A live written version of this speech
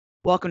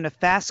Welcome to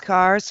Fast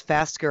Cars,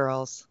 Fast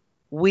Girls.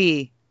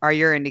 We are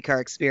your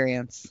IndyCar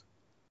experience.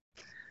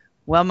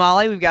 Well,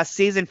 Molly, we've got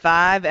season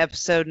 5,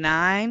 episode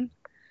 9.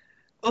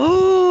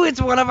 Ooh,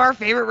 it's one of our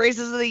favorite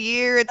races of the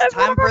year. It's That's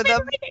one time of our for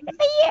favorite races of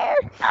the year.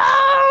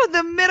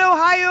 the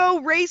Mid-Ohio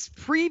race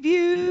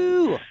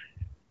preview.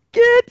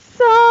 Get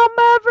some,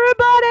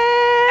 everybody.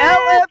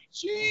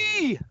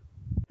 LFG.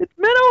 It's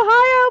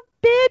Mid-Ohio,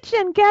 bitch.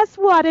 And guess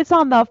what? It's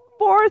on the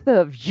 4th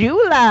of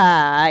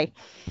July.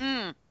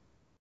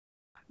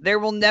 There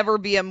will never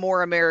be a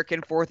more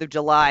American 4th of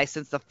July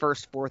since the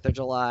first 4th of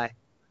July.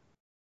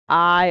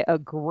 I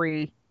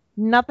agree.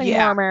 Nothing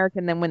Yeah. more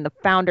American than when the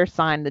founder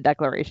signed the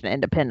Declaration of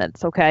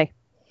Independence, okay?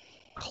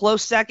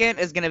 Close second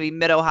is going to be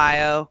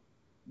Mid-Ohio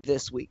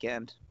this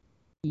weekend.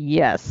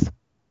 Yes.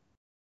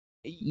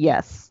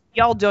 Yes.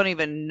 Y'all don't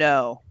even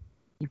know.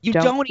 You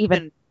don't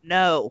even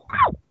know.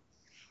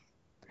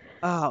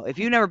 Oh, if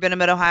you've never been to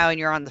Mid-Ohio and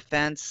you're on the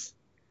fence,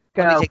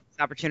 let me take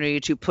this opportunity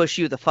to push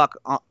you the fuck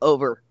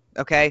over,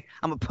 okay?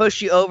 I'm going to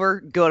push you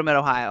over, go to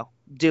Mid-Ohio.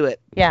 Do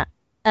it. Yeah.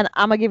 And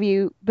I'm going to give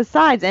you,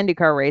 besides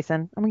IndyCar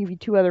racing, I'm going to give you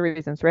 2 other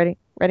reasons. Ready?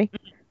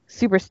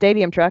 Super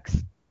Stadium trucks.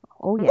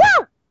 Oh, yeah.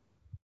 Woo!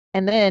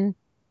 And then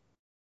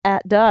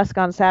at dusk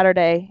on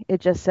Saturday,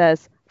 it just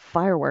says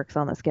fireworks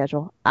on the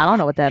schedule. I don't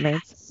know what that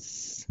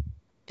means.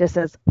 Just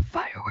says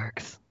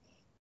fireworks.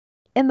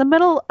 In the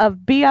middle of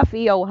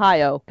BFE,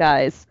 Ohio,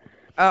 guys.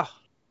 Oh.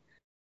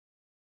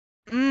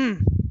 I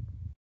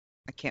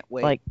can't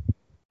wait.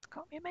 It's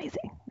going to be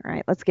amazing. All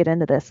right, let's get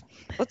into this.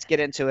 Let's get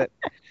into it.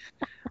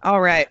 All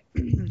right.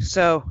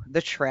 So,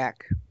 the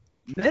track.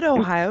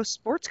 Mid-Ohio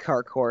Sports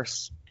Car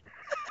Course.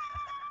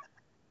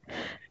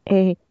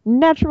 A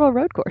natural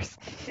road course.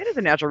 It is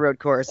a natural road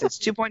course. It's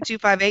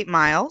 2.258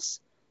 miles,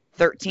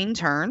 13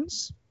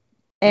 turns.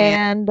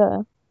 And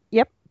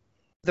yep.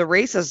 The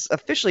race is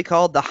officially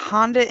called the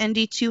Honda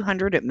Indy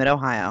 200 at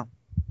Mid-Ohio.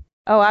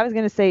 Oh, I was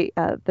going to say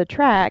the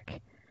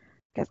track,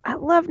 because I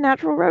love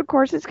natural road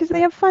courses because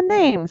they have fun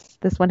names.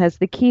 This one has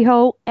the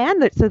keyhole,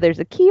 so there's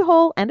a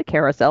keyhole and a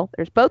carousel.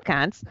 There's both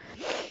kinds.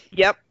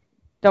 Yep.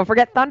 Don't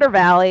forget Thunder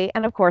Valley,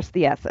 and of course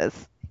the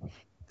S's.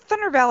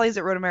 Thunder Valley is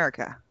at Road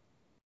America.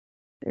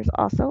 There's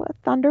also a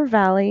Thunder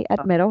Valley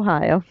at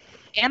Mid-Ohio.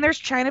 And there's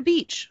China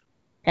Beach.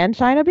 And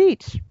China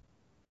Beach.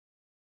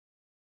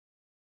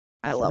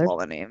 I love all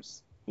the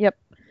names. Yep.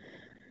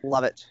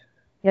 Love it.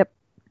 Yep.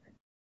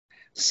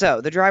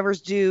 So the drivers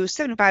do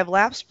 75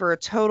 laps for a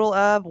total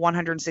of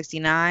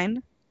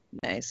 169.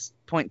 Nice.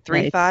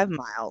 0.35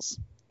 miles.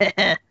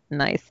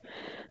 Nice.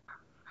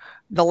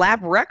 The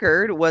lap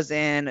record was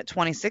in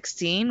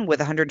 2016 with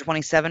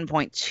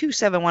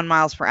 127.271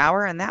 miles per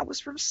hour, and that was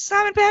from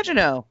Simon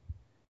Pagenaud.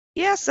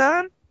 Yeah,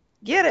 son.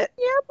 Get it.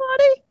 Yeah,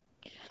 buddy.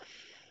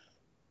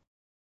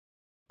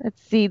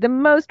 Let's see. The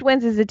most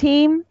wins as a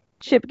team,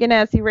 Chip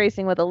Ganassi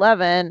Racing with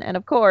 11. And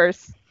of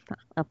course,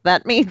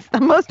 that means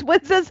the most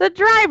wins as a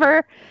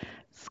driver,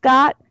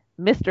 Scott,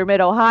 Mr.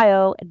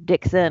 Mid-Ohio,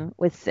 Dixon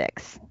with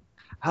 6.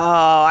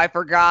 Oh, I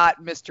forgot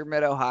Mr.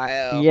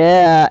 Mid-Ohio.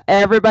 Yeah,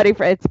 everybody,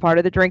 it's part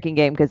of the drinking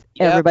game because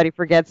everybody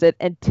forgets it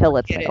until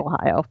it's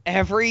Mid-Ohio.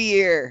 Every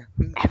year.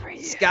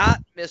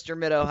 Scott, Mr.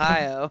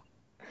 Mid-Ohio.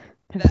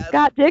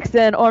 Scott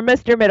Dixon or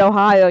Mr.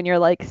 Mid-Ohio, and you're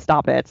like,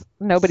 stop it.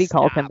 Nobody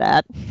calls him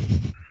that.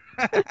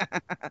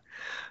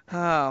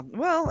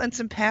 Well, in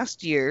some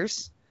past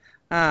years,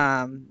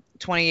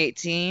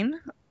 2018,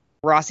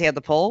 Rossi had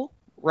the pole.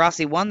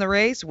 Rossi won the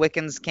race.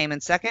 Wickens came in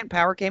second.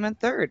 Power came in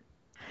third.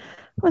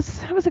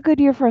 It was a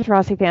good year for us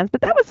Rossi fans, but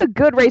that was a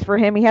good race for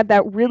him. He had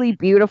that really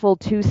beautiful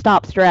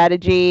 2-stop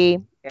strategy.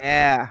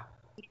 Yeah.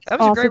 That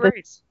was also a great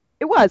race.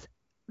 It was.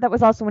 That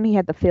was also when he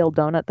had the failed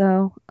donut,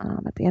 though,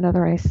 at the end of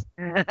the race.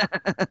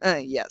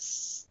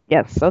 Yes.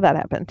 Yes, so that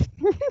happened.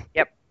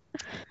 Yep.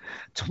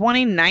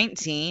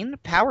 2019,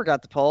 Power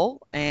got the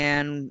pole,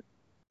 and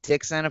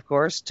Dixon, of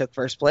course, took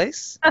first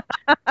place.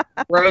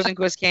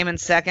 Rosenquist came in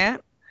second,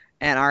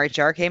 and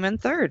RHR came in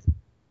third.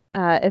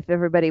 If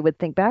everybody would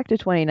think back to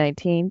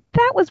 2019,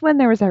 that was when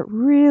there was a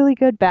really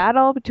good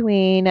battle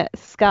between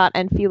Scott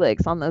and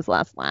Felix on those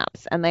last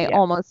laps, and they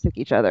almost took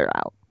each other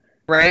out.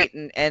 Right,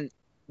 and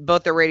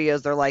both their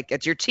radios, they're like,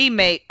 it's your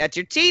teammate, it's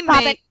your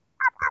teammate.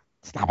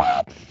 Stop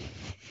it.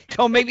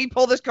 Don't make me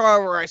pull this car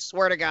over, I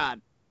swear to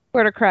God.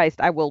 Swear to Christ,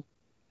 I will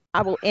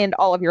end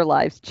all of your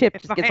lives. Chip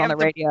just gets on the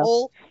radio. If I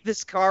pull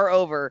this car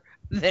over,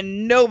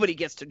 then nobody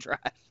gets to drive.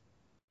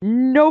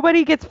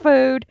 Nobody gets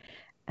food.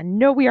 And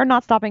no, we are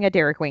not stopping at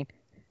Dairy Queen.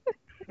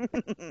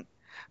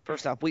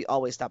 First off, we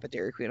always stop at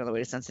Dairy Queen on the way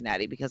to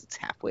Cincinnati because it's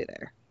halfway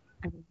there.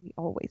 I mean, we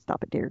always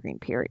stop at Dairy Queen,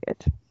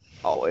 period.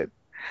 Always.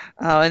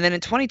 And then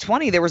in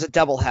 2020, there was a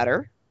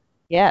doubleheader.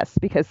 Yes,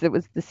 because it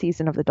was the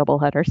season of the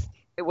doubleheaders.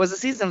 It was the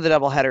season of the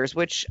doubleheaders,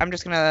 which I'm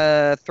just going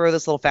to throw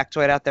this little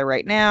factoid out there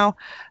right now.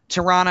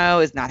 Toronto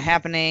is not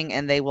happening,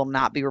 and they will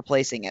not be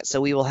replacing it. So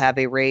we will have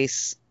a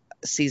race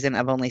season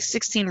of only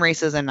 16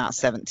 races and not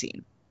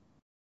 17.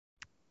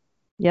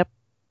 Yep.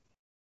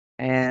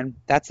 And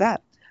that's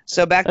that.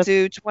 So back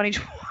to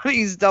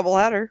 2020's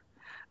doubleheader.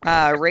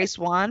 Race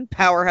 1,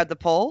 Power had the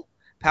pole.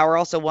 Power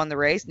also won the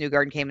race.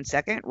 Newgarden came in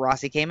second.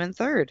 Rossi came in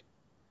third.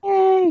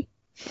 Yay!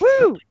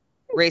 Woo!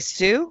 Race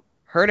 2,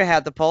 Herta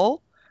had the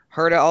pole.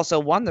 Herta also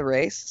won the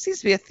race. Seems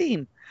to be a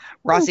theme.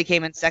 Rossi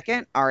came in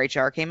second.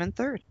 RHR came in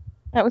third.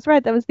 That was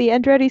right. That was the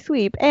Andretti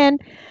sweep.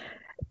 And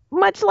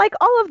much like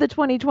all of the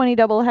 2020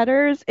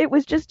 doubleheaders, it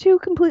was just two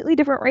completely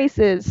different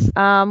races.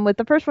 With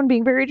the first one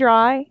being very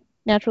dry,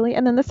 naturally,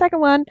 and then the second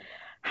one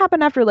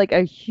happened after like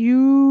a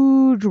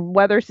huge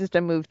weather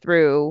system moved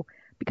through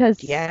because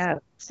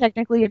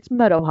technically it's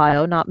Mud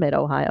Ohio, not Mid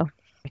Ohio.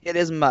 It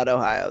is Mud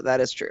Ohio.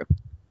 That is true.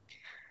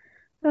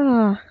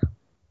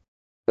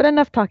 But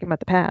enough talking about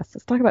the past.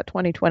 Let's talk about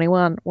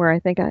 2021, where I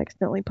think I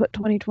accidentally put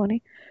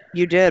 2020.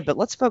 You did, but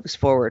let's focus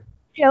forward.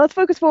 Yeah, let's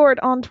focus forward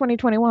on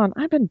 2021.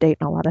 I've been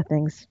dating a lot of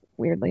things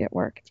weirdly at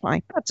work. It's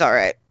fine. That's all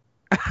right.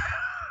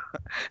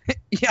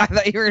 Yeah, I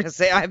thought you were going to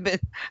say I've been.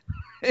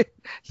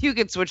 You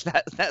could switch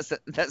that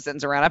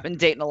sentence around. I've been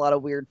dating a lot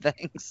of weird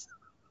things.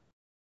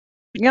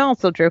 Yeah,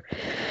 also true.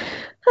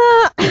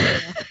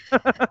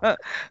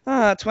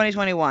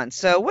 2021.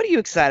 So, what are you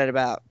excited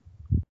about?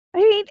 I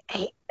mean,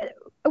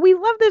 we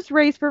love this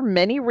race for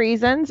many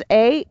reasons.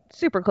 A,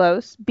 super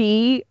close.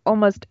 B,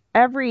 almost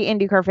every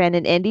IndyCar fan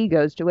in Indy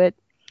goes to it.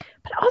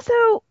 But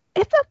also,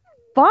 it's a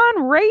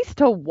fun race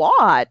to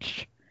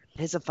watch.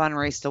 It is a fun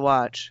race to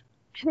watch.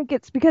 I think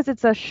it's because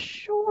it's a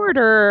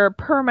shorter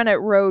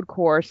permanent road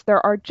course.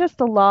 There are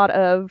just a lot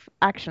of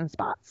action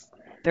spots.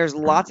 There's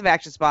lots of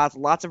action spots,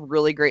 lots of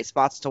really great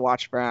spots to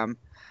watch from.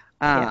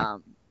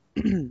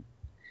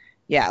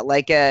 Yeah,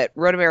 like at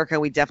Road America,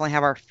 we definitely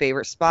have our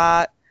favorite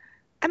spot.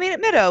 I mean,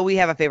 at Mid-O, we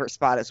have a favorite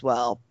spot as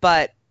well,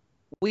 but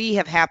we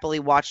have happily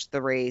watched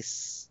the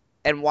race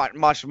and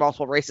watched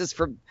multiple races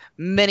from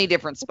many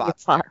different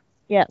spots.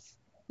 Yes.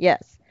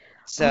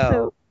 So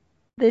also,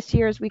 this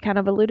year, as we kind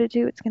of alluded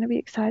to, it's going to be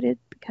excited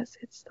because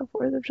it's the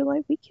 4th of July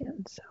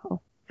weekend.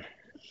 So,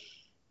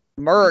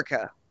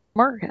 America.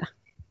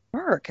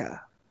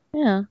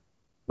 Yeah.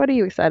 What are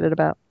you excited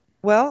about?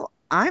 Well,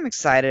 I'm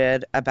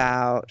excited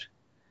about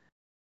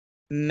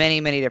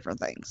many, many different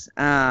things.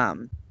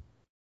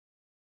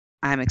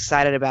 I'm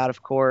excited about,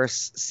 of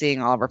course,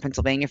 seeing all of our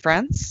Pennsylvania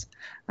friends.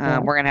 We're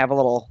going to have a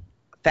little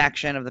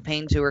faction of the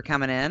Pain Tour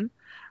coming in.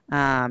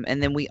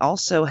 And then we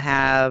also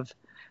have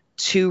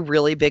 2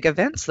 really big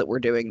events that we're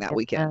doing that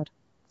weekend.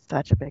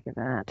 Such a big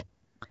event.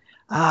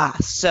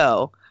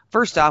 So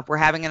first off, we're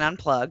having an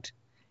Unplugged.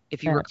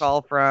 If you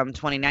recall from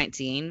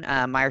 2019,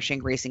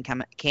 Meyershank Racing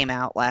came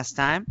out last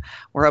time.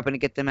 We're hoping to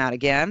get them out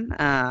again.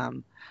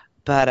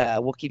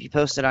 But we'll keep you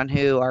posted on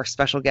who our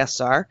special guests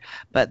are.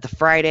 But the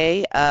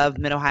Friday of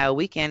Mid-Ohio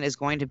weekend is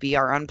going to be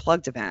our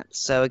Unplugged event.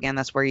 So, again,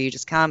 that's where you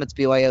just come. It's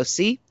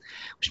BYOC,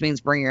 which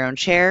means bring your own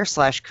chair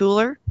 /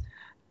 cooler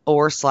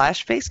or /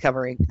 face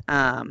covering.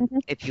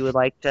 If you would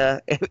like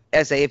to,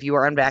 if you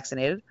are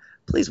unvaccinated,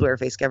 please wear a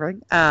face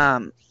covering.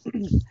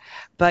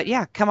 But,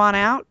 yeah, come on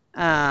out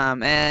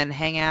and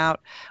hang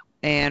out.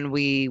 And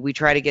we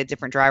try to get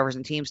different drivers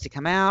and teams to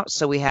come out.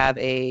 So we have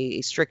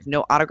a strict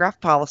no autograph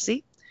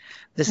policy.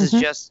 This is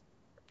just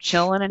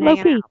chilling and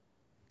hanging out.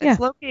 It's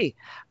low-key.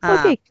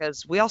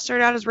 Because we all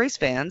started out as race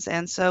fans,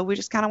 and so we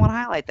just kind of want to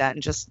highlight that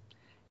and just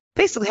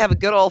basically have a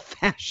good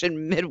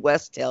old-fashioned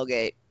Midwest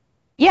tailgate.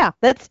 Yeah,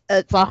 it's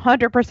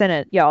 100%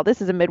 it. Y'all,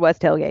 this is a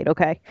Midwest tailgate,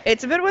 okay?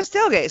 It's a Midwest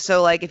tailgate.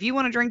 So, like, if you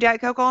want to drink Diet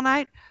Coke all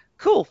night,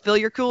 cool. Fill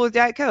your cooler with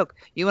Diet Coke.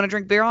 You want to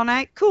drink beer all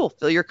night? Cool.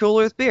 Fill your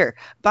cooler with beer.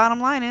 Bottom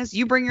line is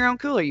you bring your own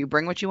cooler. You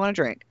bring what you want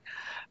to drink.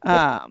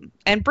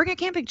 And bring a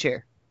camping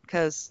chair.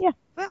 Because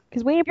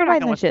we ain't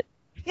providing that shit.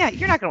 Yeah,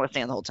 you're not going to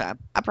withstand the whole time.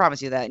 I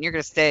promise you that. And you're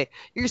going to stay.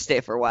 You're going to stay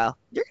for a while.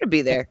 You're going to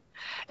be there.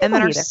 And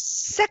then our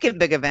second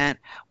big event,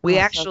 we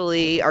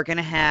actually are going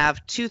to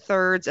have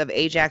 2/3 of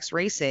Ajax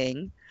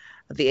Racing,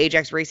 the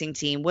Ajax Racing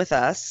team with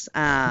us.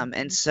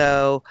 And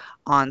so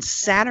on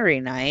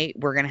Saturday night,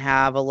 we're going to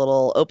have a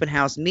little open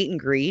house meet and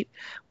greet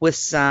with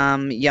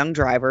some young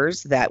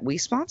drivers that we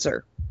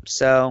sponsor.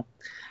 So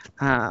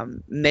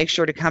make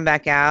sure to come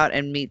back out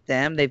and meet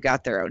them. They've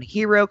got their own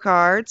hero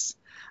cards.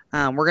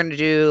 We're going to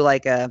do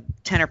like a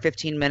 10 or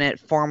 15 minute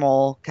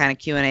formal kind of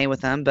Q&A with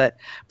them, but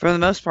for the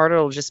most part,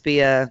 it'll just be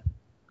a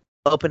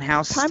open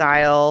house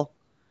style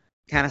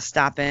kind of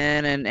stop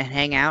in and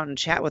hang out and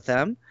chat with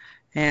them.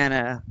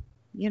 And,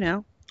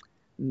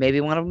 maybe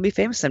one of them will be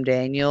famous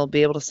someday and you'll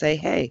be able to say,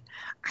 hey,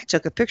 I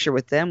took a picture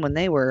with them when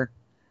they were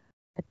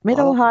at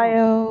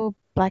Mid-Ohio,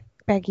 back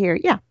here.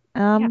 Yeah.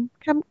 Come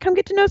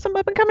get to know some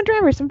up and coming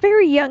drivers, some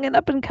very young and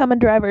up and coming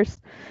drivers.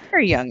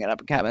 Very young and up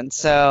and coming.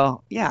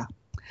 So, yeah.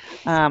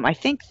 I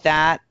think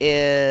that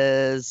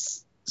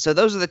is so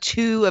those are the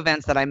 2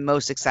 events that I'm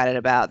most excited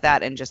about,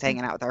 that and just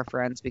hanging out with our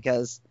friends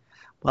because,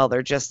 well,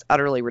 they're just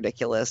utterly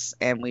ridiculous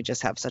and we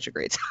just have such a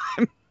great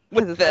time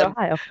with them.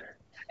 Ohio.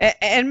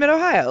 And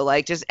Mid-Ohio,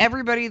 like just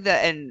everybody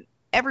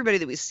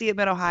that we see at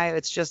Mid-Ohio,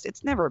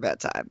 it's never a bad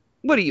time.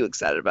 What are you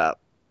excited about?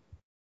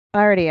 I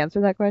already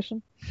answered that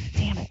question.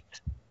 Damn it.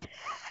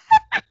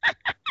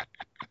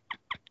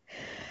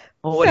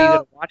 Well, what are you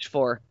going to watch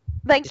for?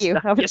 Thank you.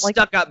 You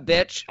stuck up,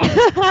 bitch.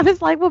 I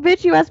was like, well,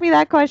 bitch, you asked me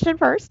that question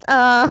first.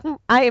 I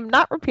am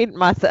not repeating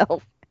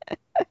myself.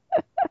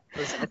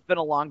 Listen, it's been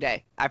a long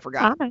day. I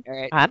forgot. All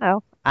right.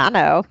 I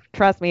know.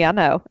 Trust me, I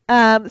know.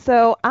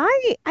 So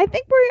I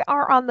think we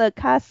are on the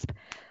cusp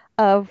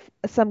of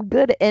some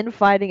good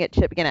infighting at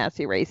Chip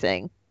Ganassi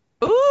Racing.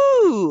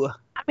 Ooh.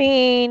 I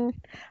mean,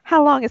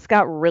 how long is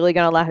Scott really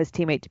going to allow his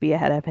teammate to be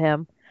ahead of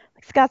him?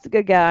 Like, Scott's a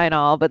good guy and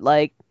all, but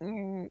like,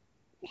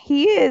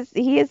 he is,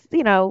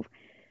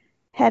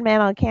 head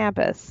man on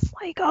campus.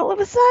 Like, all of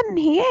a sudden,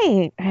 he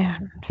ain't.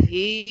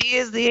 He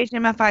is the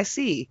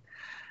HMFIC.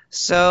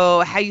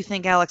 So, how you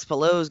think Alex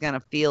Palou is going to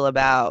feel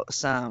about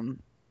some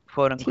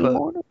quote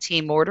unquote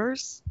team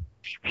orders?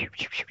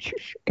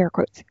 Air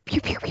quotes.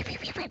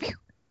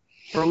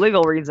 For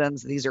legal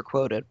reasons, these are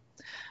quoted.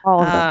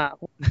 All of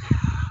them.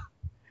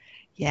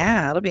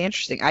 Yeah, it'll be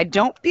interesting. I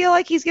don't feel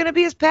like he's going to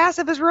be as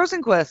passive as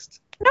Rosenquist.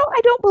 No,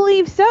 I don't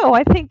believe so.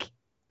 I think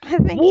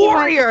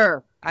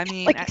Warrior. I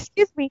mean, like,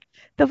 excuse me.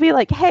 They'll be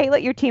like, "Hey,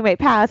 let your teammate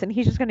pass," and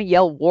he's just going to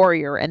yell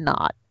 "Warrior" and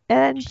not.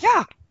 And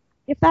yeah,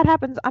 if that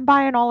happens, I'm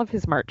buying all of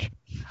his merch.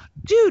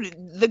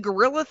 Dude, the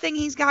gorilla thing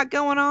he's got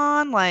going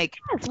on, like,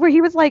 yes, where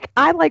he was like,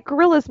 "I like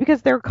gorillas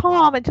because they're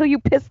calm until you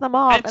piss them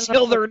off,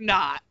 until they're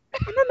not,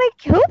 and then they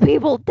kill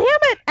people." Damn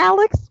it,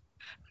 Alex!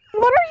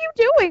 What are you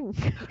doing?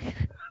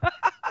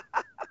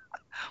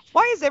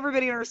 Why is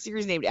everybody in our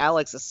series named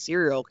Alex a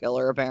serial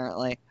killer,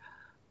 apparently?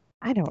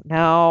 I don't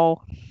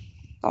know.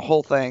 The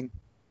whole thing.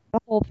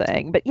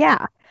 But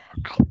yeah.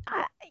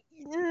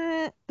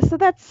 So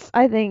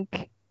I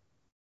think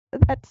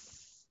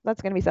that's going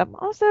to be something.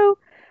 Also,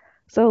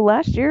 so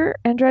last year,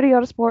 Andretti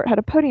Autosport had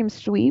a podium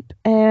sweep,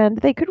 and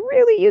they could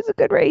really use a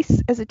good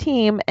race as a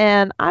team,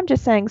 and I'm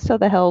just saying, so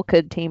the hell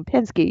could Team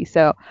Penske.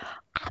 So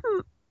I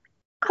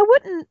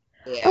wouldn't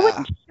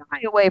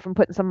shy away from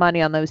putting some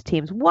money on those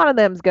teams. One of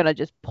them's going to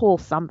just pull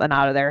something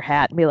out of their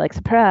hat and be like,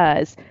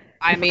 surprise.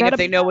 I mean, if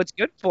they know what's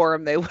good for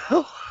them, they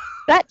will.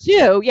 That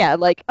too, yeah.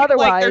 Like,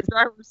 otherwise, like their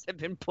drivers have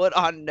been put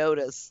on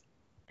notice.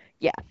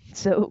 Yeah,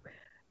 so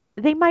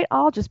they might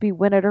all just be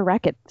win it or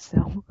wreck it.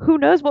 So who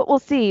knows what we'll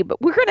see,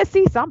 but we're going to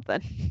see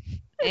something.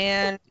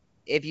 And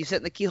if you sit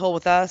in the keyhole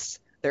with us,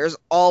 there's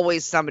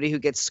always somebody who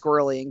gets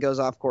squirrely and goes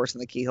off course in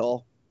the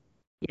keyhole.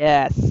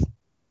 Yes.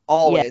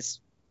 Always.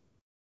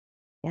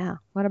 Yeah.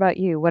 What about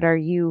you? What are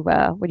you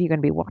going to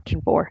be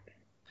watching for?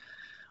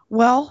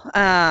 Well,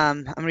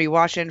 I'm going to be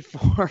watching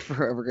for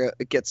whoever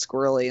gets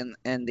squirrely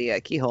in the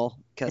keyhole,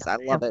 because I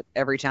love it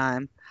every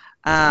time.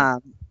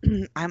 I'm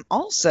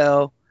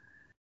also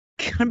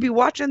going to be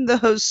watching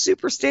those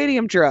super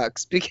stadium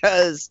trucks,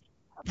 because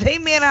they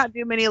may not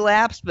do many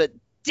laps, but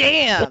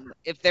damn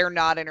if they're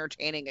not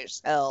entertaining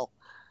as hell.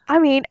 I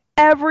mean,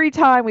 every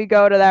time we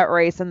go to that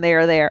race and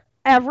they're there,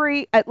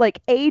 at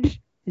like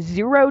age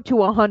 0 to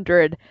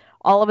 100,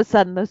 all of a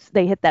sudden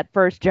they hit that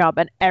first jump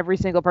and every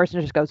single person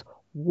just goes,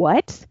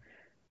 what?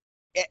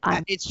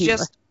 It's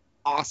just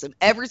awesome.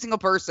 Every single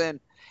person,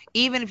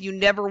 even if you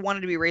never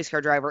wanted to be a race car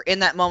driver, in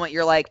that moment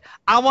you're like,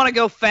 I want to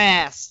go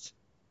fast.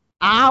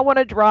 I want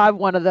to drive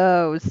one of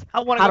those.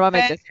 How do I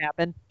make this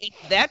happen? In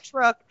that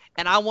truck,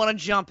 and I want to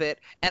jump it,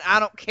 and I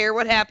don't care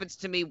what happens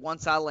to me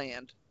once I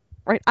land.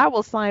 Right, I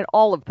will sign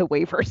all of the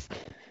waivers.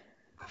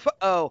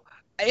 Oh,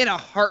 in a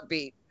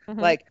heartbeat.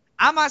 Mm-hmm. Like,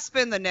 I might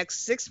spend the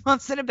next 6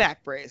 months in a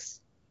back brace.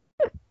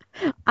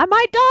 I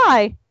might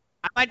die.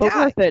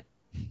 Worth it.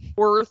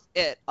 Worth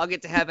it. I'll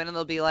get to heaven and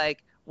they'll be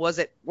like, was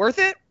it worth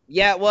it?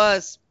 Yeah, it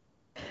was.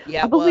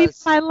 Yeah, I believe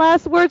my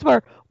last words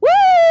were, woo!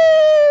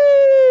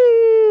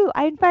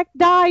 I, in fact,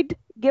 died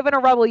giving a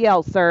rebel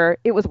yell, sir.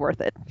 It was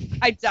worth it.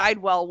 I died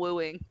while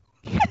wooing.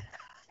 She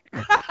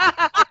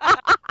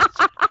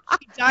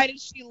died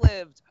as she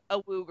lived. A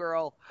woo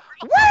girl.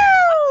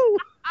 Woo!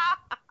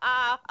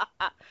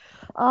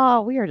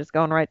 Oh, we are just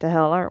going right to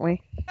hell, aren't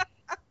we?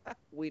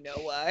 We know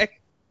why.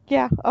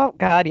 Yeah. Oh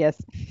God,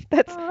 yes.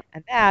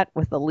 And that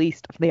was the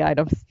least of the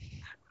items.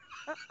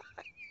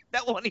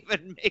 That won't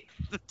even make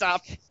the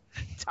top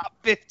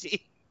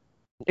 50.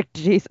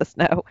 Jesus,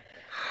 no.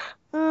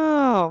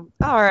 Oh,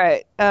 all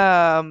right.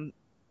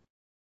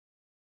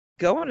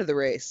 Go into the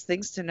race.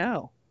 Things to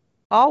know.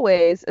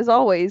 Always, as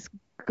always,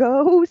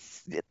 go.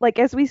 Like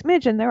as we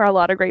mentioned, there are a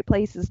lot of great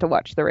places to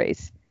watch the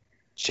race.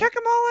 Check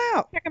them all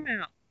out.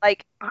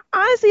 Like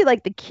honestly,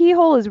 like the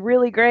Keyhole is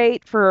really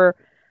great for.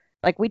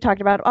 Like we talked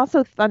about,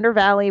 also Thunder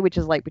Valley, which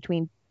is like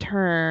between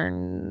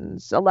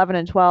turns 11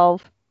 and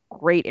 12.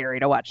 Great area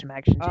to watch some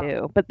action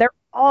too. But they're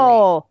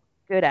all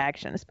good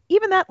actions.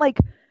 Even that, like,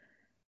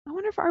 I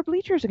wonder if our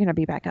bleachers are going to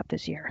be back up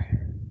this year.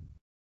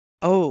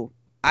 Oh,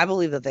 I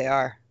believe that they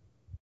are.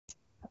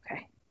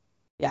 Okay.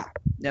 Yeah.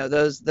 No,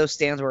 those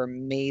stands were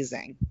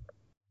amazing.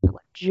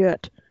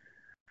 Legit.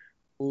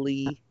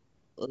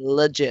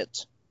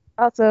 Legit.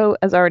 Also,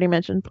 as I already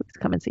mentioned, please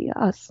come and see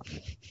us.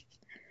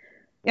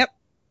 Yep.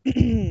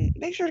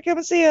 Make sure to come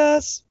and see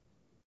us.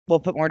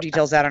 We'll put more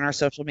details out on our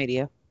social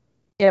media.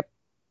 Yep.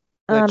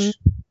 Where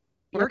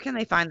can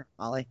they find them,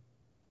 Molly?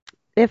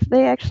 If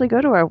they actually go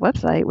to our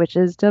website, which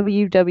is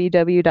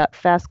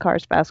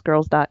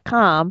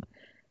www.fastcarsfastgirls.com,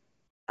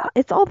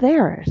 it's all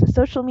there. It's a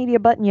social media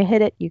button. You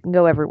hit it, you can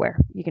go everywhere.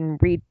 You can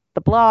read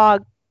the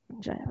blog.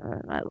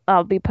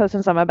 I'll be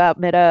posting some about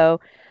Mid-O.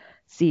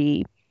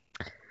 See,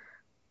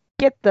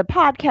 get the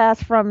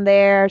podcast from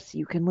there so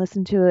you can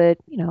listen to it.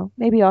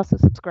 Maybe also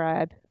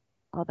subscribe.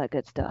 All that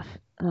good stuff.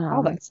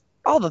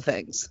 All the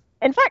things.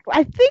 In fact,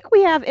 I think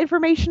we have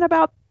information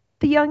about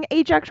the Young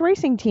Ajax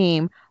Racing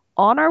team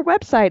on our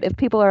website. If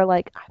people are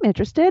like, I'm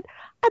interested,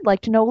 I'd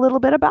like to know a little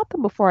bit about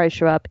them before I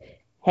show up.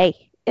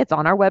 Hey, it's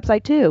on our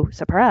website too.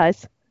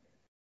 Surprise.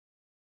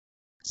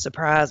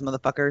 Surprise,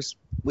 motherfuckers.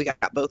 We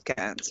got both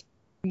kinds.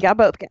 We got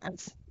both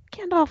kinds.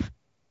 Gandalf.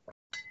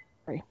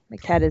 Sorry, my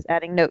cat is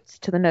adding notes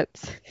to the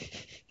notes.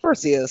 Of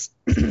course he is.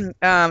 Some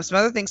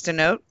other things to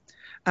note.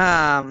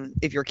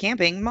 If you're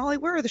camping, Molly,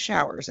 where are the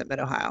showers at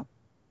Mid-Ohio?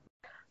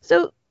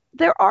 So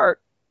there are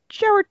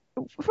shower.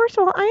 First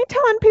of all, I ain't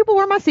telling people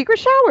where my secret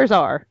showers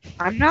are.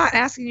 I'm not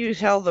asking you to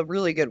tell the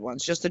really good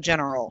ones, just the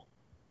general.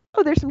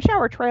 Oh, there's some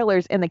shower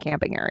trailers in the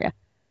camping area.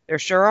 There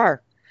sure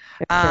are.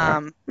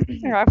 I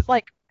was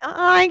like,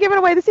 I ain't giving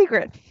away the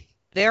secret.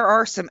 There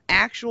are some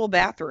actual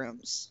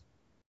bathrooms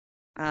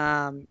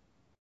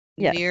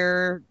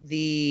near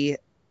the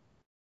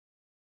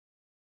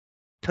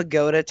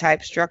pagoda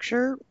type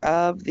structure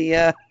of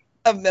the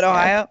of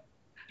Mid-Ohio.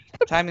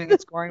 Timing and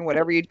scoring,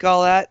 whatever you'd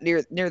call that,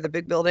 near the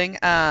big building.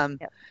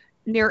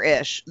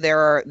 Near-ish.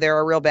 There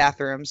are real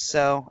bathrooms,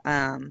 so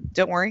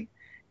don't worry.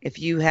 If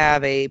you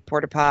have a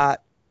porta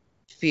pot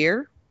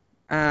fear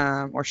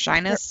or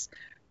shyness,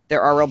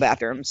 there are real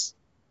bathrooms.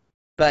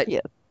 But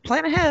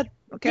plan ahead,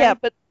 okay? Yeah,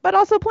 but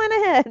also plan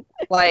ahead.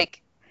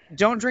 Like,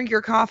 don't drink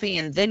your coffee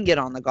and then get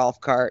on the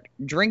golf cart.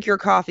 Drink your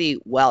coffee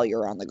while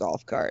you're on the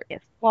golf cart.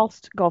 Yes,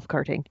 whilst golf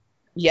carting.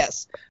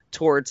 Yes,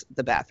 towards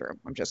the bathroom.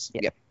 I'm just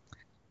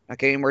not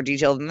getting any more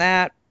detailed than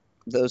that.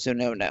 Those who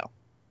know.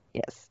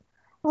 Yes.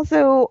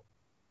 Also,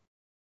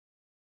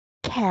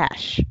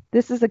 cash.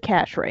 This is a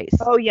cash race.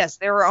 Oh yes,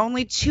 there are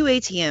only 2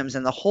 ATMs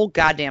in the whole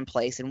goddamn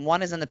place, and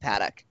one is in the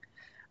paddock.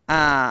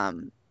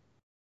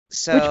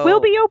 So which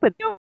will be open.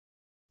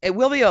 It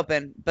will be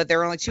open, but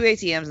there are only 2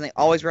 ATMs, and they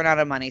always run out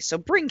of money. So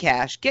bring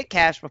cash. Get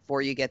cash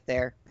before you get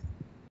there.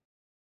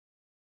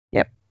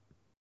 Yep.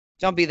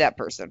 Don't be that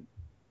person.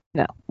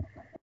 No.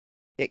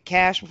 Get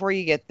cash before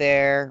you get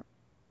there,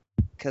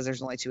 because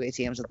there's only 2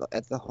 ATMs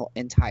at the whole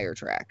entire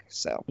track.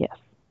 So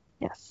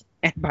yes.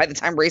 And by the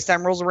time race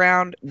time rolls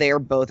around, they are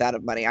both out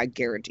of money. I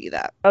guarantee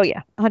that. Oh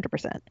yeah,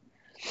 100%.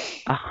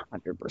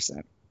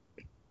 100%.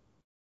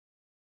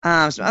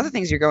 Some other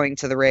things you're going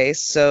to the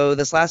race. So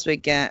this last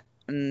weekend,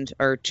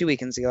 or 2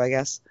 weekends ago, I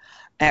guess,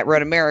 at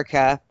Road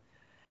America,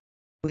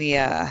 we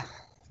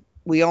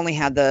only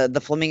had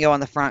the Flamingo on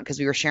the front because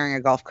we were sharing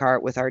a golf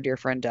cart with our dear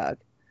friend Doug.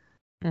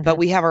 Mm-hmm. But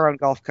we have our own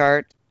golf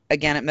cart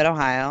again at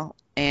Mid-Ohio,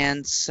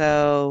 and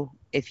so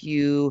if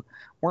you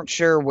weren't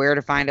sure where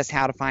to find us,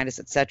 how to find us,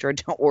 etc.,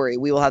 don't worry.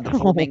 We will have the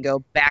Flamingo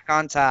back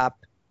on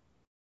top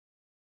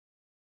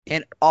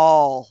in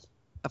all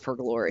of her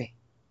glory.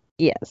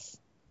 Yes.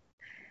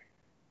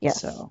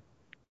 So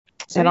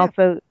and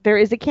also, there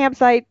is a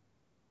campsite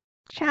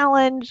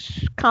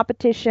challenge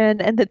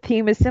competition, and the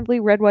theme is simply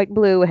red, white, and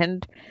blue.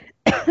 And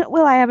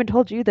well, I haven't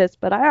told you this,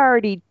 but I've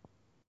already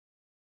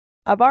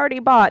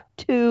bought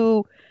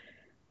 2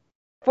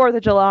 4th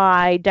of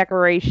July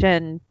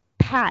decoration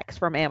packs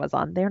from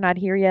Amazon. They're not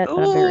here yet. But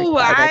I'm very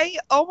excited. I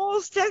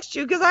almost text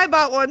you because I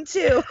bought one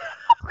too.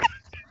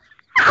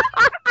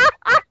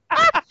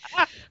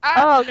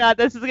 Oh god,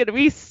 this is gonna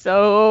be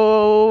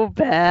so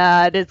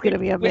bad. It's gonna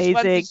be amazing.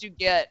 Which ones did you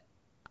get?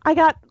 I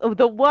got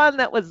the one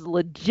that was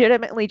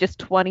legitimately just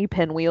 20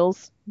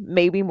 pinwheels,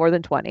 maybe more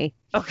than 20.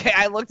 Okay,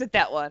 I looked at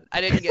that one. I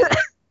didn't get it.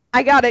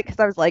 I got it because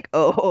I was like,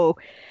 oh.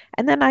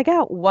 And then I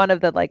got one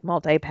of the like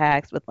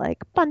multi-packs with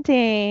like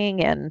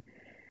bunting and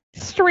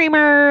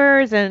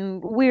streamers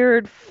and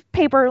weird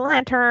paper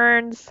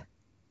lanterns.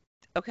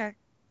 Okay.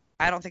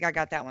 I don't think I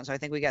got that one, so I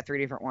think we got 3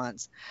 different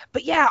ones.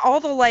 But yeah,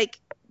 all the like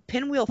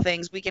pinwheel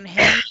things we can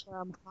hang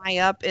from high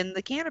up in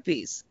the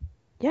canopies.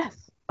 Yes.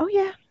 Oh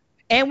yeah.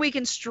 And we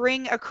can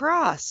string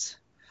across.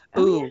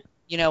 Ooh,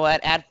 you know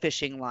what? Add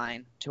fishing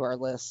line to our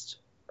list.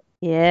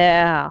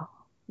 Yeah.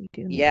 We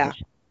do. Yeah.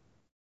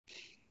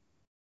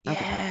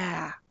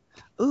 Yeah.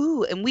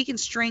 Ooh, and we can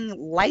string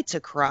lights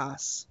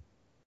across.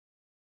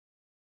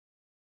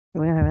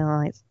 We don't have any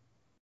lights.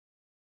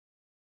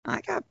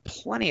 I got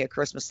plenty of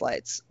Christmas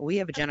lights. We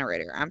have a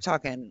generator. I'm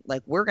talking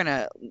like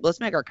let's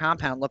make our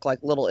compound look like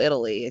Little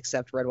Italy,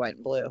 except red, white,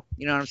 and blue.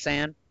 You know what I'm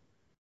saying?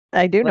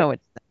 I do know what.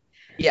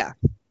 Yeah.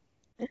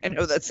 I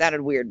know that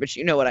sounded weird, but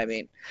you know what I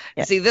mean.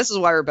 Yeah. See, this is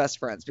why we're best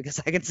friends, because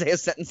I can say a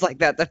sentence like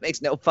that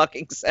makes no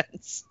fucking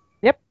sense.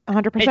 Yep,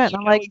 100%.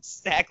 I'm like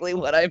exactly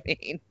what I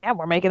mean. Yeah,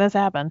 we're making this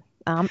happen.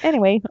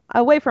 Anyway,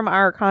 away from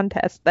our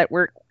contest that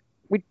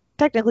we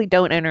technically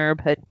don't enter,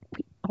 but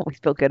we always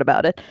feel good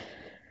about it.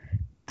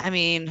 I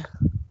mean,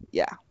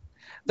 yeah.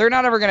 They're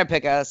not ever going to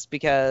pick us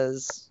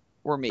because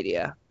we're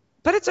media.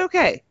 But it's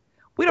okay.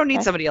 We don't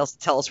need somebody else to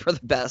tell us we're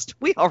the best.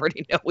 We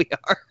already know we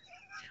are.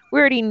 We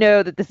already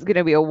know that this is going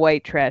to be a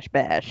white trash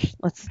bash.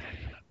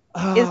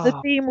 Is the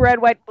Oh, theme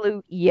red, white,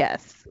 blue?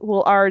 Yes.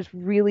 Will ours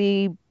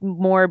really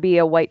more be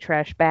a white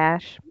trash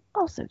bash?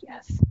 Also,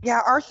 yes.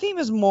 yeah, our theme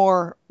is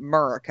more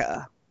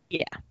Murica.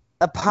 Yeah.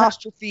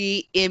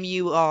 Apostrophe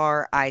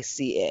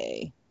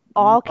Murica.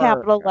 All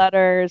capital Murica.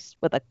 letters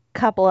with a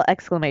couple of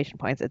exclamation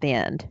points at the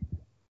end.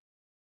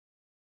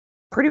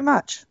 Pretty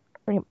much.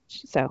 Pretty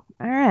much. So,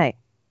 all right.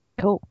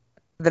 Cool.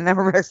 The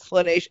number of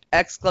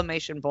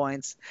exclamation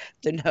points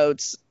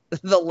denotes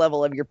the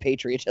level of your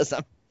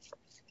patriotism.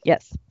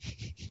 Yes.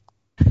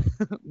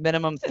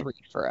 Minimum 3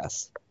 for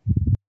us.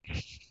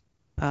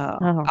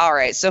 Oh. All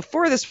right. So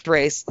for this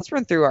race, let's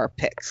run through our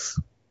picks.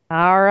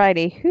 All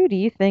righty. Who do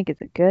you think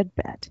is a good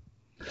bet?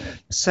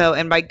 So,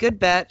 and by good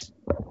bet,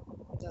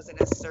 doesn't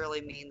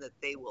necessarily mean that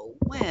they will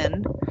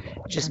win.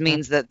 It just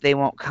means that they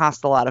won't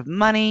cost a lot of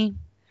money.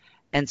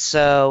 And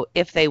so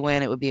if they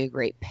win, it would be a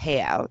great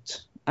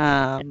payout.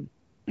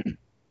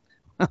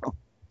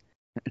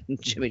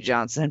 Jimmy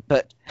Johnson,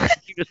 but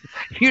if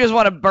you just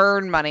want to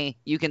burn money,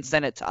 you can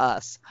send it to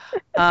us.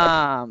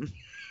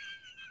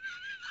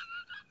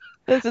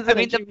 This is I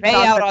mean, the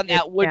payout on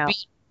that would be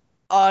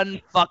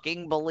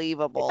unfucking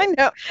believable. I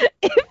know.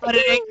 But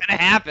it ain't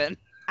gonna happen.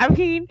 I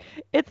mean,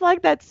 it's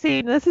like that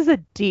scene. This is a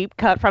deep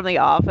cut from The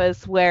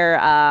Office where,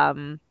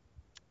 oh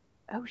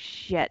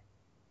shit,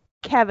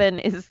 Kevin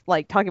is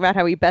like talking about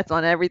how he bets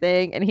on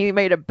everything, and he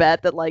made a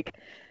bet that like,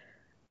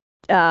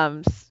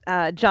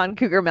 John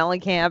Cougar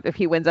Mellencamp, if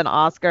he wins an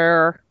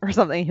Oscar or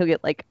something, he'll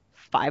get like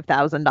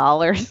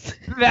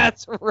 $5,000.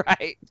 That's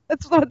right.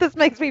 That's what this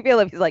makes me feel.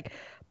 If he's like,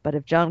 but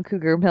if John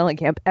Cougar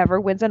Mellencamp ever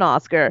wins an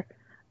Oscar,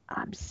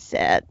 I'm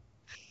set.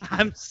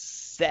 I'm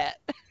set.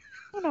 I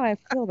don't know how I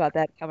feel about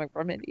that coming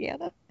from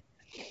Indiana.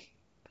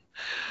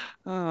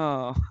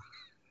 Oh,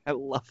 I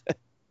love it.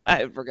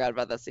 I forgot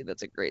about that scene.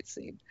 That's a great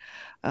scene.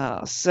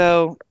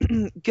 So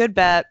good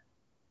bet.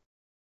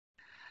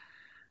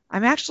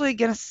 I'm actually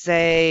gonna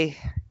say,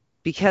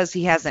 because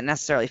he hasn't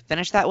necessarily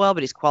finished that well,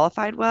 but he's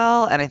qualified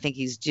well, and I think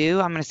he's due,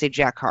 I'm gonna say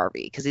Jack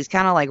Harvey, because he's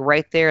kind of like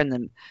right there in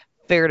the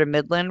fair to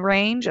midland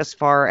range as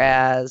far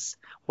as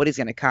what he's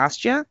gonna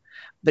cost you,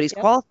 but he's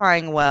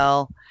qualifying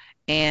well,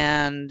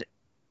 and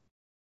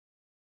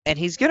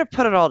he's gonna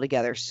put it all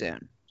together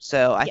soon.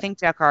 So I think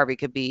Jack Harvey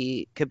could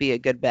be a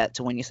good bet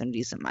to win you some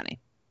decent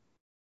money.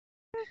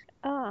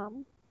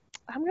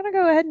 I'm gonna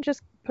go ahead and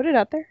just put it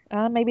out there.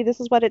 Maybe this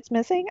is what it's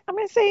missing. I'm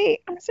gonna say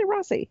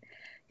Rossi.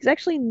 He's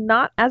actually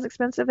not as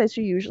expensive as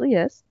he usually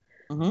is.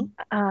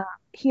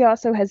 He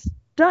also has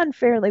done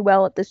fairly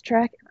well at this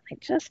track. I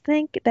just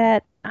think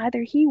that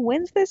either he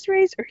wins this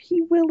race or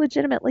he will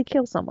legitimately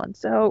kill someone.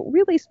 So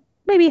really,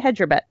 maybe hedge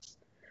your bets.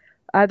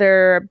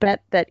 Either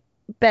bet that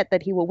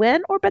he will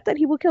win or bet that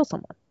he will kill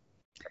someone.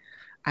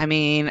 I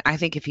mean, I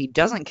think if he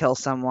doesn't kill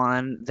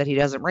someone, that he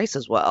doesn't race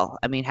as well.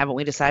 I mean, haven't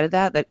we decided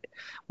that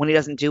when he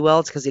doesn't do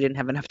well, it's because he didn't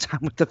have enough time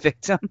with the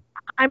victim?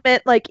 I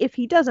meant like if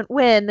he doesn't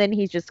win, then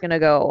he's just gonna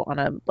go on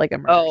a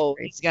murder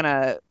spree. He's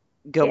gonna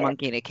go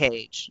monkey in a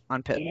cage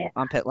on pit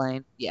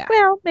lane. Yeah.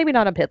 Well, maybe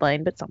not on pit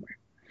lane, but somewhere.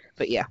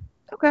 But yeah.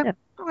 Okay. Yeah.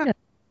 Okay.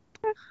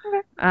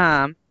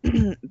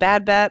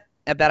 Bad bet.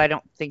 A bet I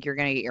don't think you're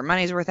gonna get your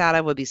money's worth out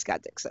of would be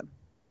Scott Dixon.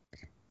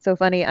 So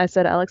funny, I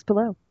said Alex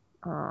Palou.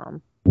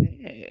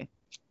 Hey.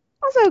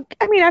 Also,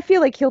 I mean, I feel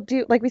like he'll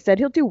do, like we said,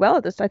 he'll do well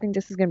at this. I think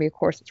this is going to be a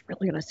course that's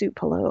really going to suit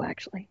Palou,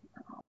 actually.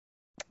 So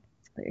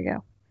there you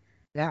go.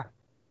 Yeah.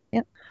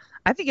 Yep.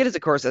 I think it is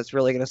a course that's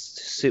really going to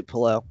suit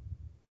Palou.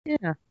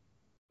 Yeah.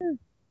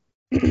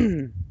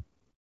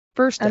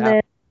 First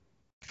out,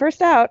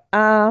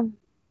 Sato,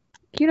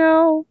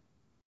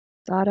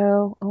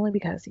 only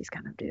because he's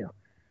kind of due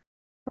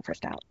for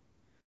first out.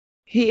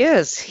 He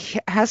is.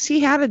 Has he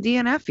had a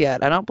DNF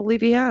yet? I don't believe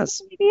he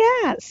has.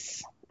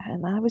 Yes.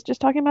 And I was just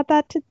talking about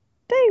that today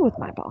with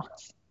my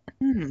boss.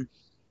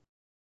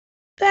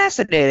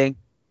 Fascinating.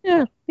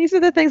 Yeah, these are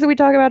the things that we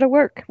talk about at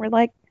work. We're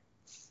like,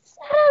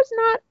 Sato's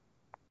not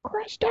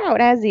crushed out,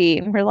 has he?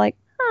 And we're like,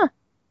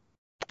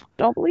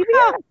 don't believe he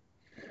has.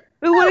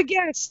 Who would have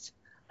guessed?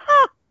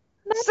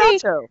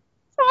 Sato.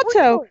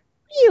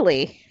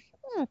 Really?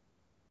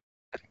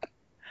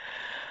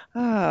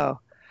 Oh.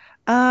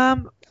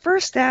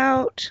 First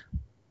out.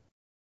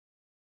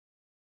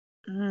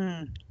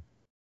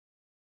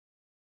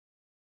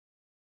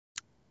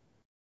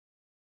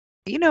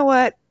 You know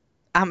what?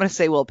 I'm going to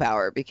say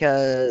Willpower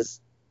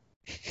because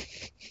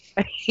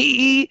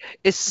he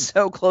is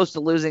so close to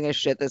losing his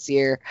shit this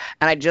year,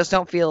 and I just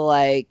don't feel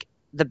like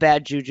the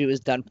bad juju is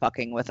done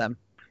fucking with him.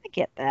 I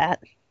get that.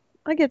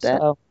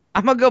 So,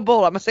 I'm going to go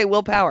bold. I'm going to say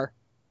Willpower.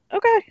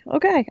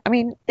 Okay. I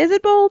mean, is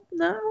it bold?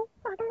 No,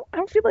 I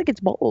don't feel like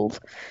it's bold.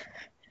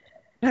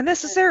 Not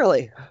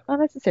necessarily. Not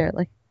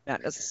necessarily.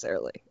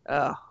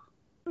 Oh.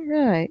 All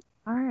right.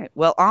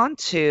 Well, on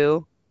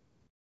to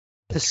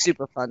the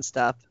super fun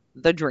stuff.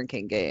 The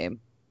drinking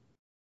game.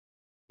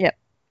 Yep.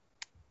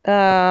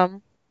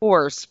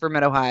 Course for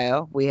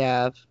Mid-Ohio, we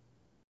have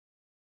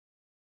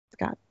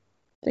Scott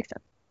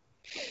Dixon,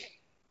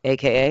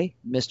 aka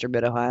Mr.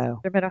 Mid-Ohio.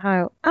 Mr.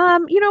 Mid-Ohio.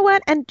 You know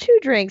what? And 2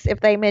 drinks if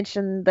they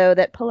mention though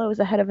that Palou is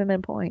ahead of him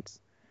in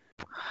points.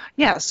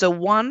 Yeah, so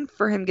 1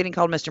 for him getting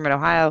called Mr.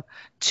 Mid-Ohio,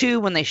 2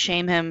 when they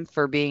shame him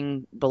for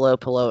being below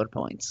Palou in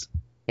points.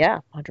 Yeah,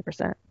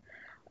 100%.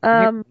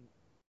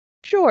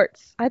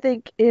 Jorts. I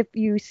think if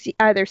you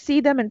either see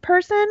them in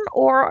person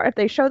or if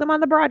they show them on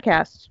the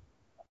broadcast,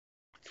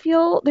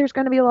 feel there's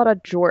going to be a lot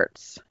of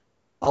jorts.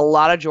 A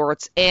lot of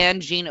jorts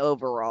and jean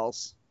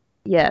overalls.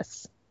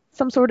 Yes.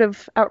 Some sort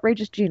of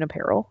outrageous jean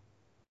apparel.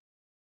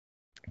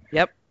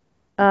 Yep.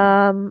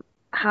 A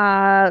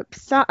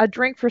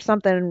drink for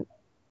something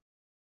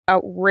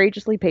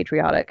outrageously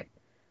patriotic.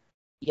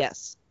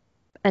 Yes.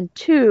 And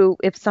 2,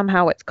 if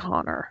somehow it's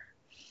Connor.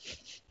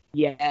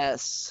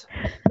 Yes.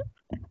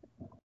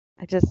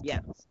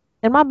 Yes.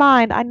 In my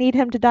mind, I need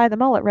him to dye the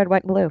mullet red,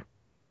 white, and blue.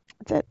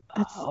 That's it.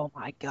 Oh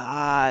my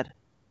God.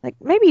 Like,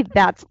 maybe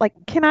that's like,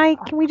 can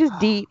we just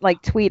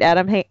tweet at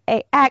him, hey,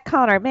 at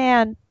Connor,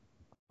 man,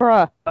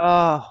 bruh.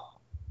 Oh.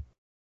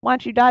 Why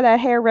don't you dye that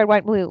hair red,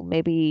 white, and blue?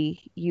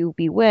 Maybe you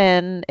be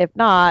win. If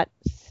not,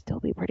 still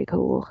be pretty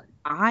cool.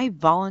 I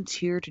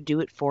volunteer to do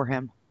it for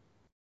him.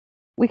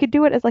 We could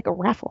do it as like a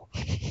raffle.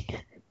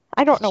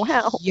 I don't know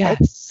how.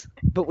 Yes,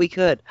 but we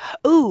could.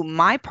 Ooh,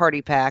 my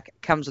party pack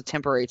comes with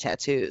temporary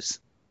tattoos.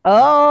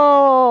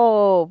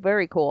 Oh,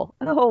 very cool.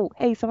 Oh,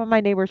 hey, some of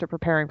my neighbors are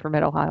preparing for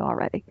Mid-Ohio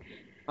already.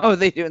 Oh,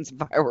 they doing some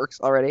fireworks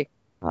already?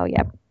 Oh,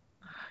 yeah.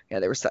 Yeah,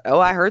 they were.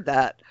 I heard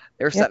that.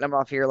 They were setting them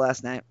off here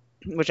last night,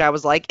 which I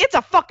was like, it's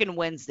a fucking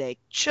Wednesday.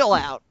 Chill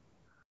out.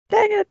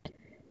 Dang it.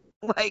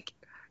 Like,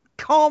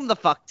 calm the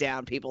fuck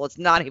down, people. It's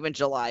not even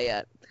July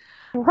yet.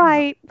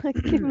 Right.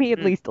 Give me at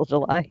least till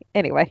July.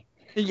 Anyway.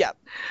 Yeah.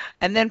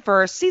 And then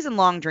for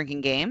season-long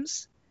drinking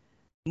games,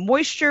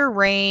 moisture,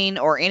 rain,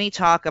 or any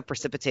talk of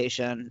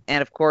precipitation.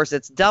 And of course,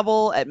 it's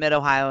double at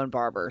Mid-Ohio and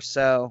Barber.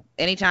 So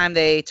anytime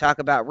they talk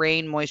about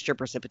rain, moisture,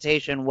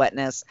 precipitation,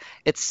 wetness,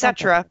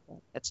 etc.,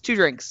 it's 2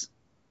 drinks.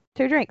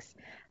 2 drinks.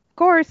 Of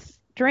course,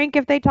 drink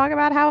if they talk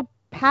about how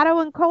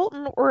Pato and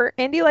Colton were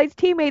Indy Lights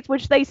teammates,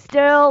 which they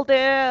still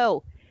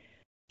do.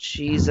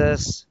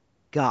 Jesus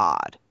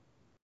God.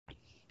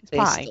 It's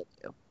fine. Still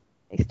do.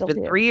 They still do. It's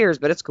been 3 years,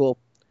 but it's cool.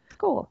 It's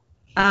cool.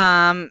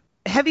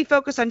 Heavy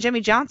focus on Jimmy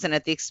Johnson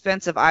at the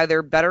expense of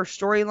either better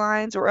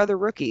storylines or other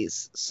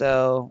rookies.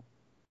 So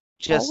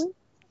just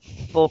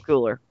full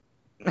cooler.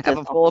 Have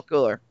a full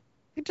cooler.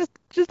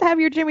 Just have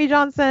your Jimmy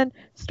Johnson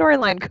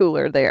storyline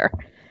cooler there.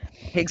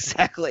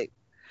 Exactly.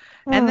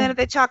 And then if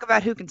they talk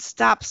about who can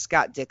stop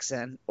Scott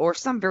Dixon or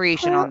some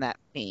variation on that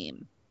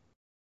theme.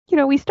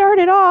 We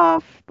started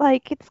off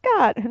like it's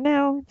Scott, and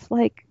now it's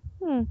like,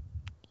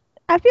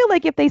 I feel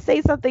like if they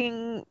say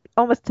something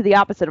almost to the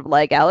opposite of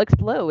like Alex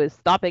Palou is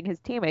stopping his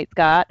teammate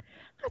Scott,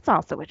 that's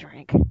also a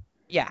drink.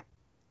 Yeah.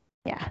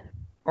 Yeah.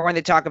 Or when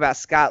they talk about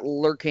Scott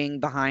lurking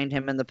behind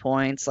him in the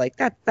points, like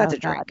that's a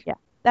drink. God, yeah,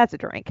 that's a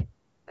drink.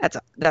 That's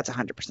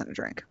 100% a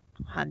drink.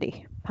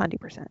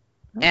 100%.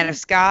 And if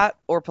Scott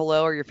or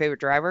Palou are your favorite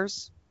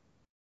drivers,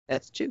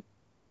 that's 2.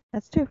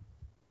 That's 2.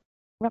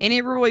 Yep.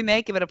 Any rule we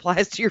make, if it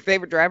applies to your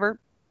favorite driver,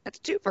 that's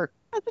a twofer.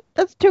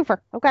 That's a twofer.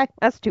 Okay,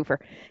 that's a twofer.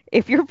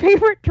 If your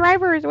favorite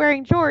driver is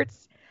wearing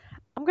shorts,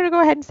 I'm going to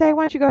go ahead and say,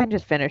 why don't you go ahead and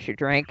just finish your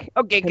drink?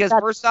 Okay, because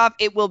first off,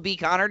 it will be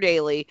Connor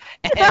Daly.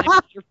 And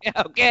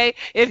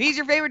if he's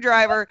your favorite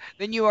driver,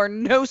 then you are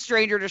no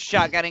stranger to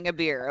shotgunning a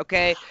beer,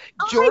 okay?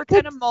 Jorts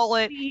and a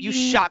mullet, you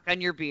shotgun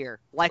your beer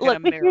like an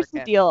American. Here's the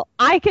deal.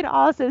 I can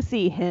also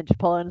see Hinch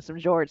pulling some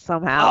jorts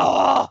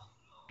somehow.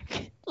 Oh!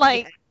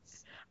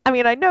 I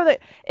mean, I know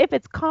that if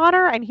it's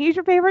Connor and he's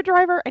your favorite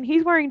driver and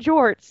he's wearing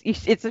jorts,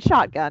 it's a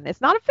shotgun.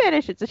 It's not a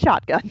finish, it's a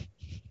shotgun.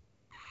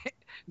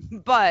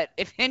 But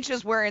if Hinch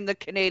is wearing the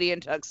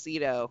Canadian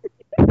tuxedo,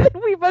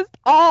 we must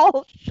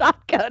all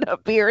shotgun a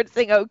beer and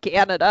sing "Oh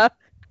Canada."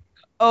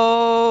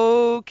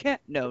 Oh,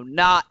 no,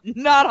 not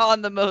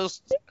on the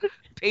most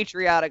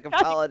patriotic of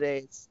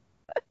holidays.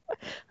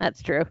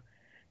 That's true.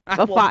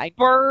 I will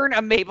burn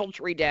a maple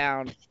tree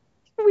down.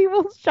 We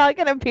will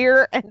shotgun a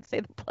beer and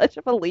say the Pledge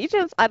of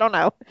Allegiance. I don't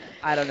know.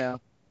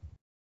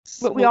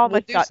 But we all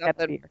must shotgun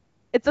a beer.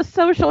 It's a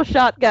social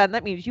shotgun.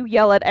 That means you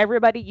yell at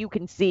everybody you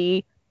can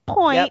see,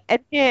 point and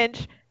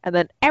Hinch, and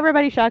then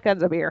everybody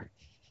shotguns a beer.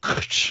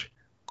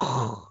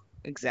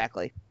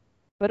 Exactly.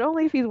 But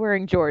only if he's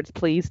wearing jorts,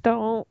 please.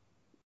 Don't.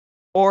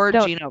 Or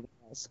jean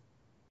overalls.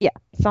 Yeah,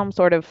 some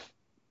sort of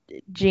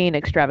jean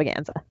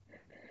extravaganza.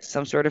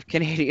 Some sort of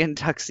Canadian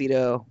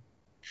tuxedo.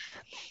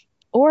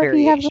 Or if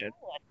he has a mullet.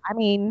 I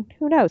mean,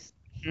 who knows?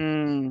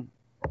 God,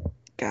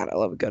 I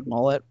love a good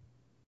mullet.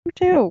 You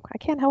too. I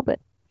can't help it.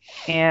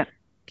 Can't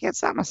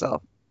stop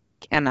myself.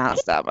 Cannot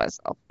stop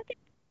myself.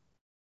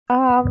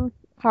 All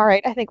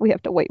right. I think we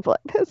have to wait for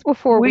this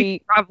before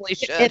we probably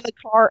should get in the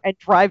car and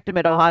drive to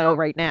Mid-Ohio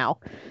right now.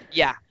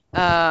 Yeah.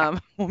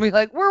 We'll be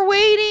like, we're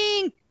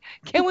waiting.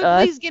 Can we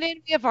please get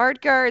in? We have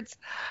hard cards.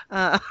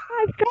 I've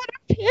got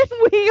a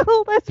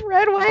pinwheel that's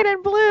red, white,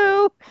 and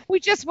blue.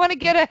 We just want to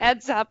get a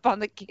heads up on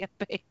the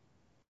campaign.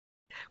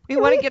 We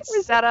want to get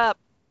set up.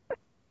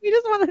 We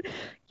just want to,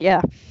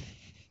 yeah.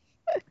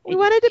 We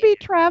want it to be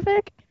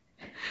traffic.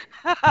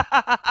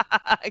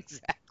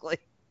 Exactly.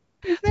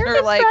 Is there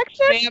you're like,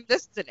 distraction. ma'am,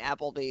 this is an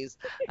Applebee's.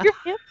 This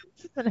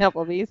is an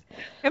Applebee's.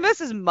 And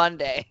this is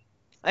Monday.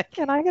 Like,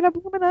 can I get a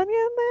blooming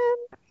onion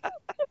then?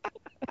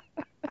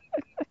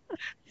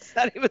 It's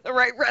not even the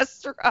right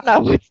restaurant.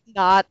 No, it's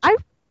not.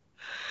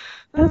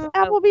 Does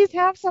Applebee's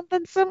have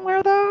something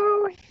similar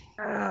though?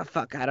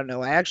 Fuck, I don't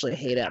know. I actually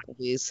hate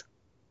Applebee's.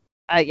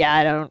 Yeah,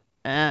 I don't.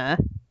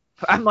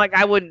 I'm like,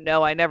 I wouldn't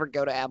know. I never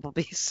go to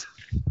Applebee's.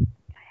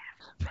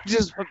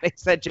 Just what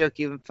makes that joke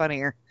even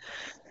funnier.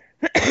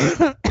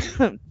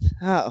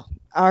 Oh,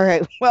 all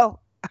right.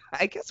 Well,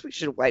 I guess we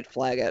should white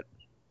flag it.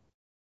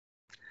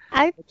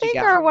 I think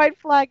our white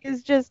flag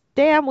is just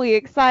damn we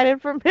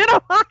excited for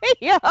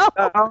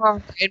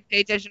Mid-Ohio. And pay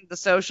attention to the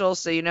socials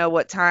so you know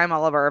what time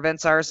all of our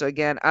events are. So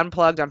again,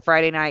 Unplugged on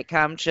Friday night.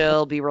 Come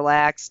chill, be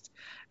relaxed.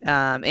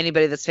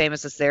 Anybody that's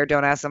famous that's there,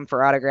 don't ask them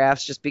for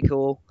autographs. Just be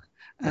cool.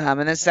 And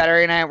then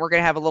Saturday night, we're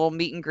going to have a little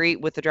meet and greet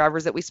with the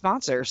drivers that we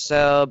sponsor.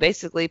 So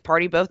basically,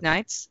 party both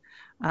nights.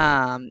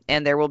 And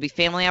there will be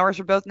family hours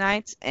for both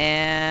nights.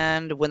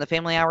 And when the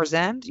family hours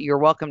end, you're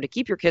welcome to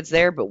keep your kids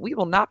there, but we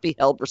will not be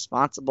held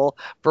responsible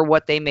for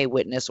what they may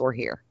witness or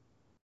hear.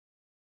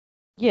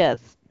 Yes.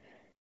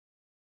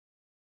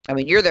 I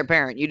mean, you're their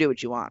parent. You do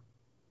what you want.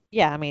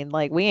 Yeah, I mean,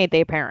 like, we ain't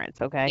their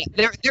parents, okay?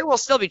 Yeah, there will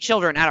still be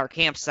children at our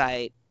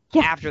campsite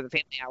after the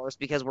family hours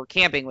because we're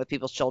camping with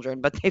people's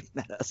children, but they've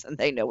met us and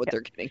they know what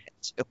they're getting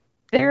into.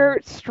 They're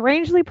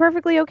strangely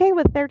perfectly okay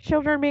with their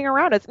children being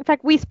around us. In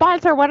fact, we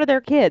sponsor one of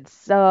their kids,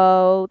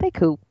 so they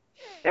cool.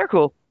 They're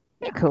cool.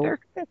 They're cool. They're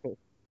cool.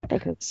 They're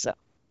cool. So,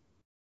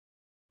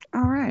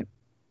 all right.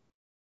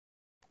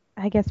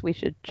 I guess we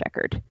should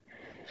checkered.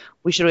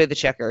 We should wave the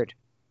checkered.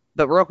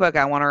 But real quick,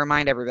 I want to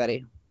remind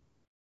everybody,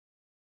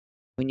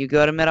 when you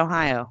go to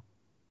Mid-Ohio,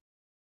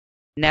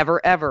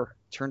 never, ever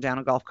turn down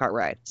a golf cart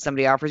ride.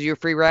 Somebody offers you a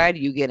free ride,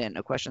 you get in.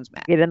 No questions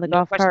asked. Get in the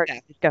golf cart.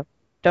 Just go.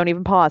 Don't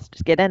even pause.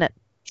 Just get in it.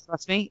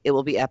 Trust me, it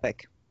will be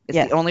epic. It's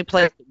the only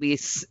place that we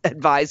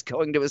advise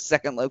going to a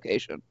second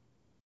location.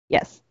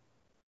 Yes.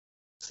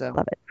 So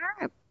love it.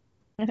 All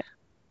right.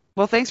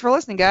 Well, thanks for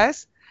listening,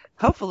 guys.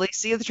 Hopefully,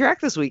 see you at the track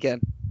this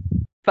weekend.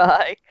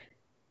 Bye.